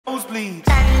nosebleeds.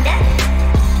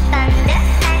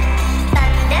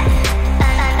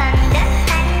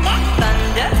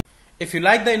 If you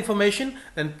like the information,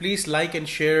 then please like and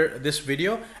share this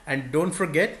video, and don't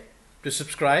forget to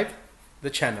subscribe the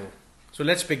channel. So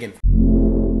let's begin.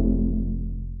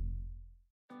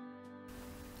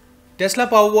 Tesla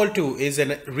Powerwall 2 is a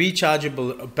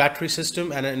rechargeable battery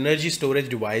system and an energy storage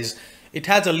device. It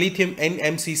has a lithium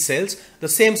NMC cells, the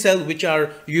same cells which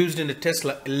are used in the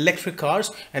Tesla electric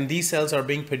cars, and these cells are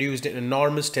being produced in an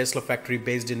enormous Tesla factory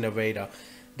based in Nevada.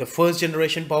 The first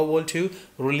generation Powerwall 2,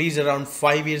 released around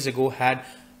 5 years ago, had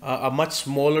a much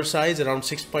smaller size, around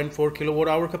 6.4 kilowatt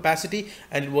hour capacity,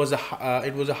 and it was a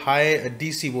high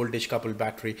DC voltage coupled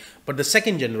battery. But the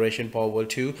second generation Powerwall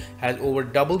 2 has over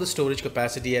double the storage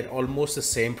capacity at almost the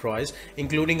same price,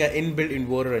 including an inbuilt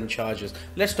inverter and chargers.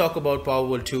 Let's talk about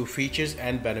Powerwall 2 features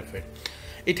and benefit.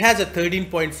 It has a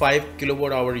 13.5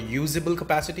 kilowatt hour usable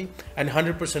capacity and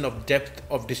 100% of depth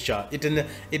of discharge. It's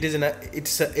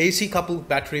an AC coupled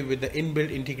battery with the inbuilt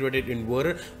integrated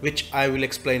inverter, which I will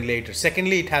explain later.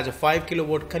 Secondly, it has a 5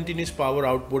 kilowatt continuous power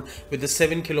output with a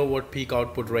 7 kilowatt peak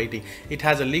output rating. It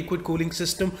has a liquid cooling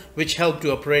system which helps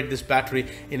to operate this battery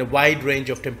in a wide range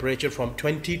of temperature from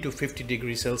 20 to 50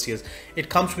 degrees Celsius. It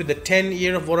comes with a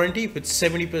 10-year warranty with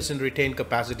 70% retained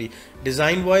capacity.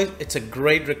 Design wise, it's a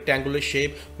great rectangular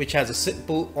shape which has a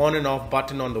simple on and off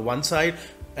button on the one side,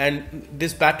 and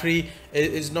this battery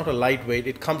is not a lightweight.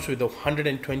 It comes with a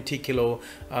 120 kilo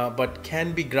but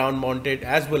can be ground mounted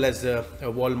as well as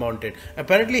wall mounted.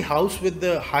 Apparently house with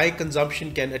the high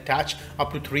consumption can attach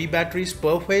up to 3 batteries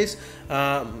per phase.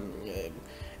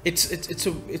 It's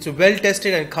a well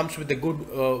tested and comes with a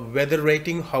good weather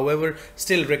rating. However,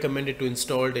 still recommended to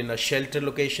install it in a shelter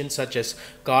location such as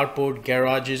carport,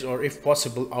 garages, or if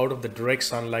possible out of the direct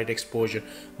sunlight exposure.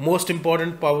 Most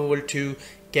important, Powerwall 2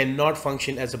 cannot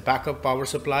function as a backup power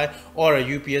supply or a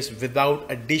UPS without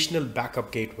additional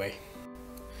backup gateway.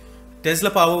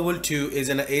 Tesla Powerwall 2 is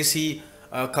an AC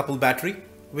coupled battery,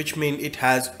 which means it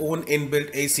has own inbuilt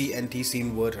AC and TC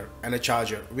inverter and a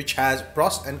charger, which has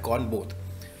pros and cons both.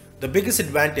 The biggest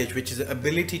advantage, which is the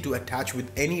ability to attach with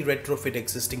any retrofit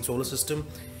existing solar system.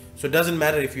 So it doesn't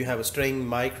matter if you have a string,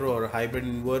 micro, or a hybrid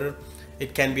inverter,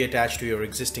 it can be attached to your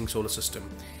existing solar system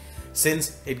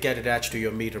since it gets attached to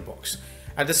your meter box.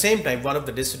 At the same time, one of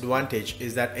the disadvantages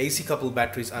is that AC coupled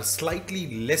batteries are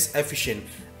slightly less efficient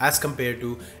as compared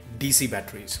to DC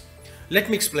batteries. Let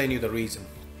me explain you the reason.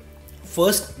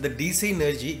 First, the DC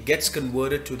energy gets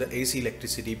converted to the AC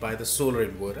electricity by the solar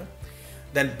inverter,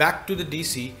 then back to the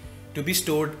DC to be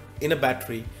stored in a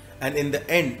battery, and in the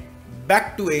end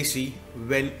back to AC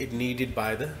when it needed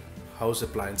by the house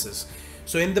appliances.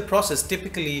 So in the process,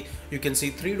 typically you can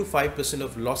see 3 to 5%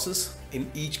 of losses in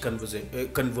each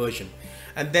conversion.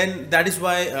 And then that is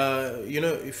why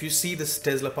if you see this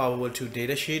Tesla Powerwall 2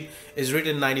 data sheet is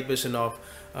written 90% of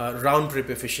round trip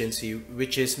efficiency,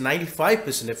 which is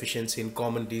 95% efficiency in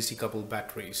common DC coupled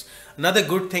batteries. Another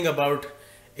good thing about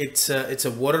it's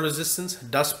a water resistance,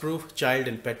 dust proof, child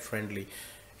and pet friendly.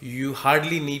 You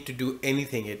hardly need to do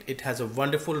anything. It has a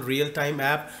wonderful real-time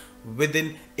app with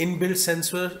an inbuilt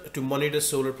sensor to monitor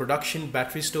solar production,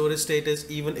 battery storage status,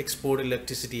 even export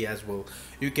electricity as well.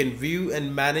 You can view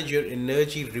and manage your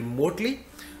energy remotely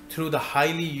through the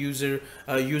highly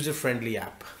user-friendly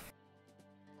app.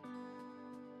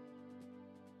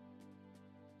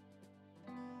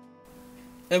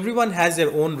 Everyone has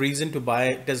their own reason to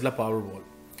buy Tesla Powerwall,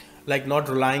 like not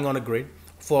relying on a grid,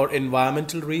 for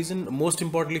environmental reason, most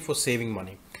importantly for saving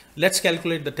money. Let's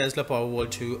calculate the Tesla Powerwall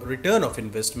 2 return of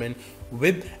investment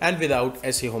with and without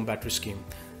SA Home Battery Scheme,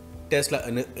 Tesla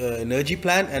Energy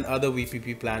Plan and other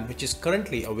VPP plan which is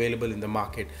currently available in the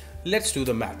market. Let's do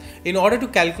the math. In order to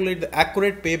calculate the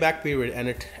accurate payback period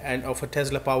and of a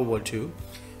Tesla Powerwall 2,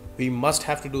 we must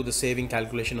have to do the saving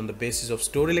calculation on the basis of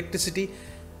stored electricity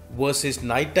versus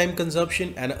nighttime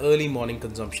consumption and early morning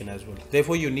consumption as well.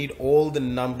 Therefore, you need all the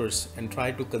numbers and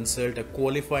try to consult a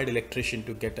qualified electrician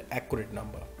to get an accurate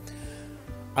number.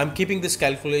 I'm keeping this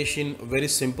calculation very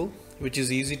simple, which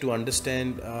is easy to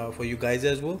understand for you guys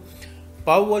as well.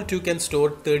 Powerwall 2 can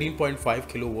store 13.5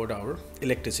 kilowatt hour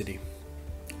electricity.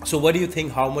 So what do you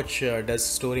think, how much does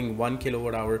storing 1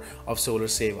 kilowatt hour of solar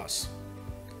save us?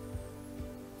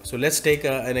 So let's take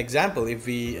an example. If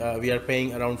we are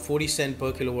paying around 40 cents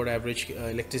per kilowatt average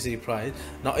electricity price.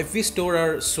 Now if we store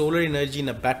our solar energy in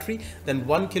a battery, then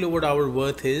 1 kilowatt hour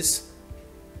worth is,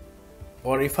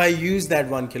 or if I use that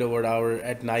 1 kilowatt hour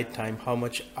at night time, how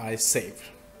much I save?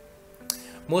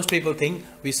 Most people think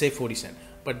we save 40 cents,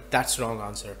 but that's wrong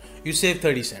answer. You save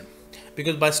 30 cents,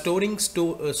 because by storing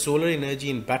solar energy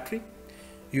in battery,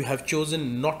 you have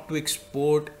chosen not to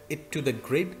export it to the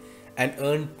grid and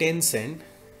earn 10 cent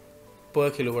per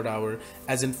kilowatt hour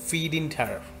as in feed-in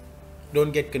tariff.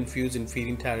 Don't get confused in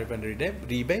feed-in tariff and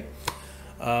rebate.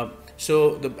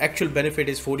 So the actual benefit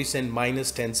is 40 cent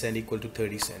minus 10 cent equal to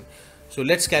 30 cent. So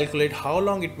let's calculate how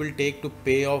long it will take to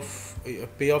pay off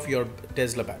your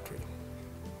Tesla battery.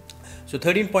 So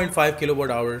 13.5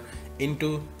 kilowatt hour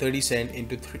into 30 cent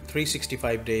into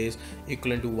 365 days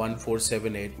equivalent to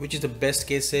 1478, which is the best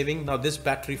case saving. Now this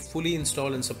battery fully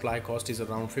installed and supply cost is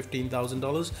around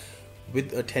 $15,000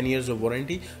 with a 10 years of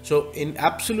warranty. So in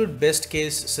absolute best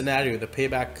case scenario, the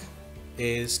payback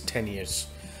is 10 years.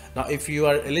 Now if you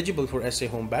are eligible for SA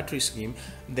Home Battery Scheme,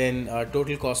 then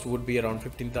total cost would be around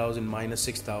 15,000 minus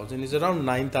 6,000 is around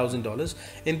 $9,000.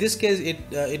 In this case,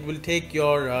 it will take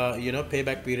your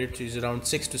payback period is around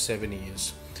 6 to 7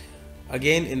 years.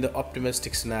 Again, in the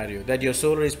optimistic scenario that your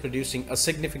solar is producing a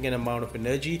significant amount of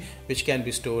energy which can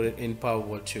be stored in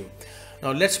Powerwall 2.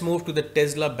 Now let's move to the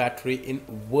Tesla battery in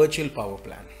virtual power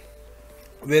plan,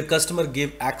 where customer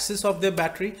give access of their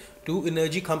battery to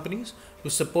energy companies to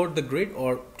support the grid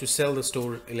or to sell the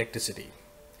stored electricity.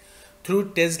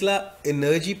 Through Tesla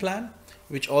Energy Plan,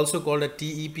 which also called a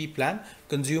TEP plan,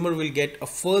 consumer will get a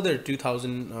further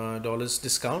 $2,000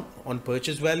 discount on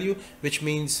purchase value, which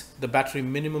means the battery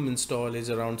minimum install is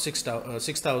around $6,500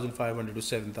 to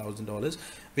 $7,000,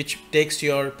 which takes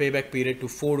your payback period to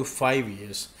 4 to 5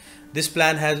 years. This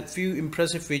plan has a few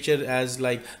impressive features as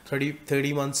like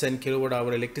 31 cent kilowatt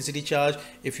hour electricity charge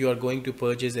if you are going to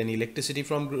purchase any electricity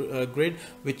from grid,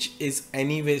 which is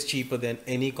anyways cheaper than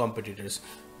any competitors.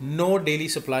 No daily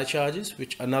supply charges,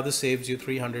 which another saves you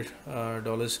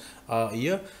 $300 a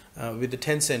year with the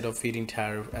 10 cent of feed-in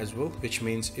tariff as well, which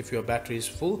means if your battery is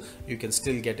full, you can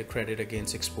still get a credit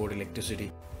against export electricity.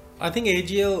 I think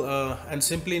AGL and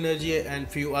Simply Energy and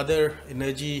few other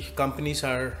energy companies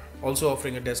are also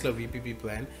offering a Tesla VPP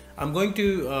plan. I'm going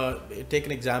to take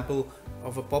an example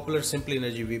of a popular Simply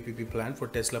Energy VPP plan for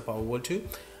Tesla Powerwall 2.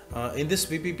 In this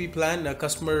VPP plan, a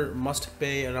customer must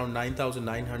pay around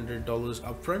 $9,900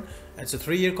 upfront. It's a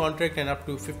 3-year contract and up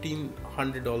to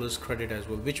 $1,500 credit as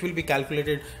well, which will be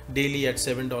calculated daily at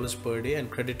 $7 per day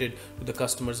and credited to the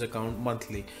customer's account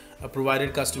monthly. A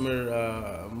provided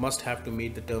customer must have to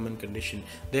meet the term and condition.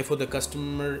 Therefore, the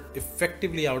customer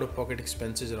effectively out-of-pocket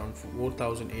expenses around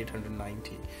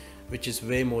 $4,890. which is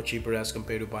way more cheaper as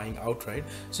compared to buying outright.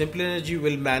 Simply Energy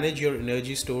will manage your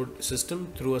energy stored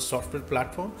system through a software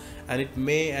platform, and it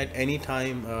may at any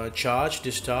time charge,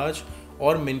 discharge,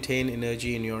 or maintain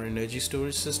energy in your energy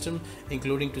storage system,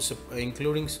 including to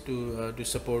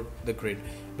support the grid.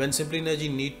 When Simply Energy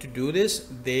need to do this,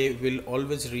 they will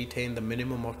always retain the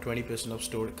minimum of 20% of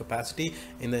stored capacity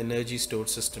in the energy stored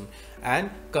system, and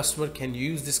customer can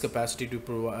use this capacity to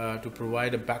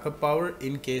provide a backup power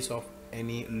in case of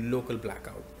any local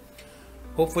blackout.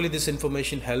 Hopefully this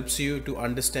information helps you to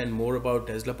understand more about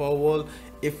Tesla Powerwall.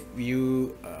 If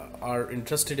you are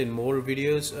interested in more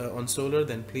videos on solar,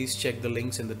 then please check the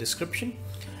links in the description,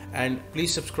 and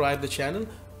please subscribe the channel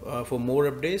for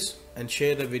more updates and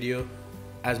share the video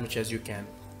as much as you can.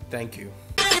 Thank you.